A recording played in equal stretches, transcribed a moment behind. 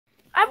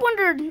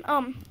wondered,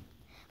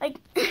 like,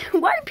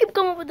 why do people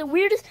come up with the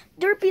weirdest,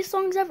 derpy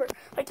songs ever?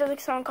 Like, there's a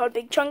song called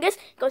Big Chungus.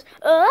 It goes,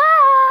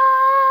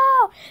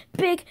 oh,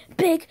 big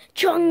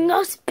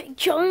Chungus, big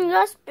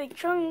Chungus, big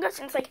Chungus.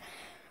 And it's like,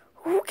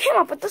 who came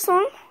up with the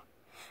song?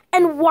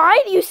 And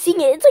why do you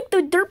sing it? It's like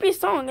the derpiest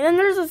song. And then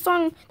there's a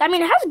song,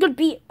 it has a good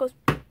beat. It goes,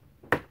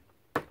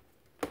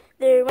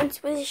 there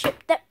once was a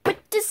ship that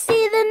put to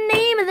sea. The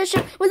name of the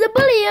ship was a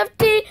Bully of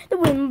Tea. The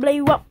wind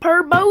blew up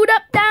her boat,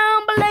 up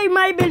down below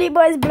my Billy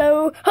boys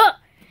blow. Huh!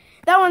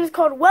 That one's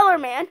called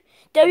Wellerman.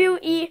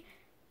 Wellerman.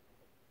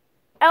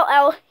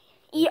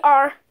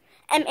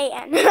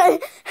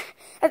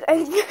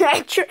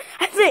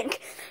 I think.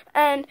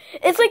 And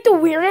it's like the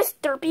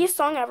weirdest, derpiest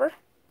song ever.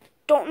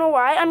 Don't know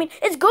why. I mean,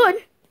 it's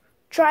good.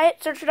 Try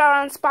it. Search it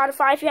out on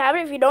Spotify if you have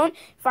it. If you don't,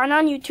 find it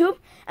on YouTube.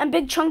 And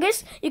Big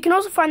Chungus, you can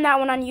also find that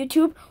one on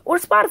YouTube or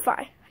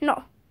Spotify.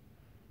 No.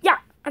 Yeah,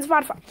 on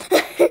Spotify.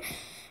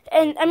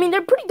 And, I mean,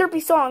 they're pretty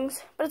derpy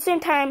songs. But at the same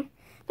time,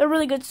 they're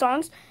really good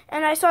songs.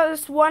 And I saw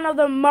this one of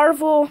the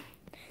Marvel.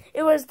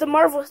 It was the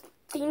Marvel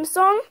theme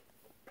song.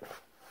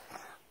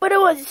 But it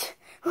was,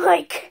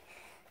 like,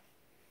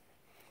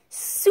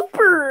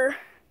 super.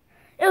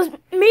 It was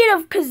made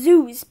of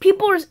kazoos. It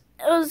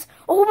was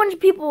a whole bunch of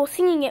people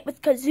singing it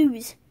with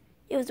kazoos.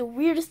 It was the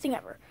weirdest thing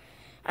ever.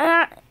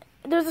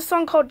 There's a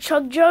song called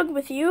Chug Jug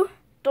with You.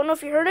 Don't know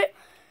if you heard it.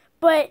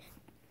 But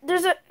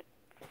there's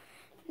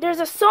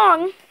a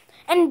song,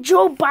 and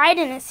Joe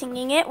Biden is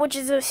singing it, which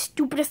is the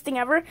stupidest thing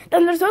ever.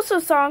 Then there's also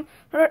a song,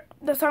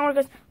 the song where it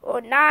goes, oh,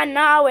 na,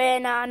 na, we,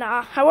 na,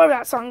 na, however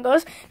that song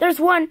goes. There's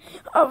one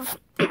of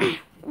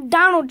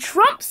Donald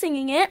Trump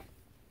singing it,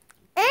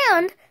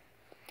 and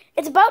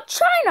it's about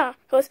China.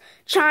 It goes,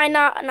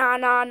 China, na,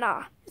 na,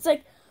 na. It's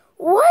like,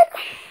 what?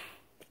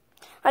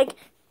 Like,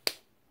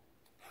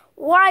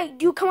 why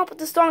do you come up with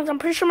the songs? I'm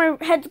pretty sure my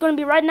head's going to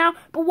be right now,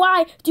 but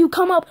why do you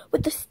come up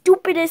with the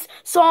stupidest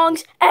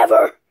songs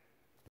ever?